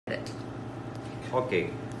Okay,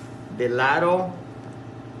 the lateral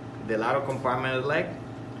compartment of the leg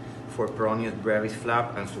for Peroneus Brevis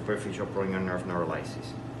flap and superficial peroneal nerve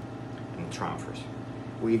neurolysis and transfers.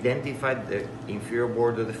 We identified the inferior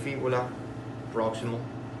border of the fibula, proximal,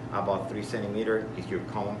 about 3 centimeters is your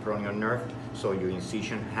common peroneal nerve, so your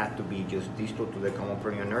incision had to be just distal to the common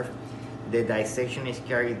peroneal nerve. The dissection is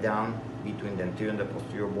carried down between the anterior and the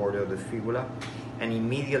posterior border of the fibula, and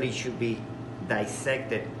immediately should be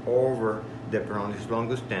dissected over the peroneus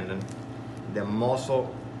longus tendon. The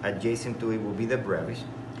muscle adjacent to it will be the brevis.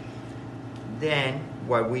 Then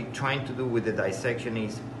what we're trying to do with the dissection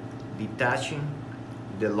is detaching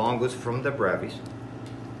the longus from the brevis.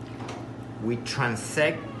 We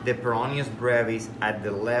transect the Peroneus brevis at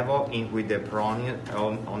the level in which the peroneus,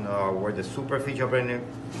 where the superficial peroneal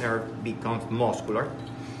nerve becomes muscular.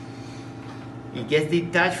 It gets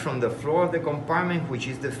detached from the floor of the compartment, which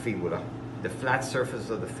is the fibula, the flat surface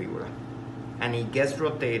of the fibula, and it gets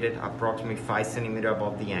rotated approximately 5 centimeters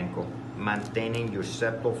above the ankle, maintaining your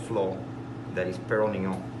septal flow that is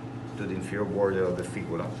peroneal to the inferior border of the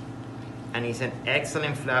fibula. And it's an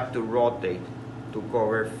excellent flap to rotate to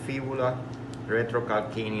cover fibula,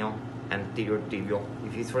 retrocalcaneal, anterior tibial.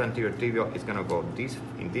 If it's for anterior tibial, it's gonna go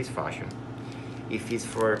in this fashion. If it's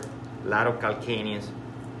for lateral calcaneus,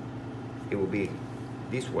 it will be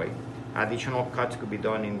this way. Additional cuts could be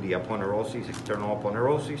done in the aponeurosis, external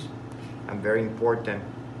aponeurosis, and very important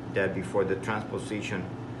that before the transposition,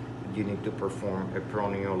 you need to perform a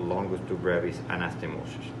peroneal longus to brevis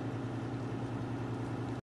anastomosis.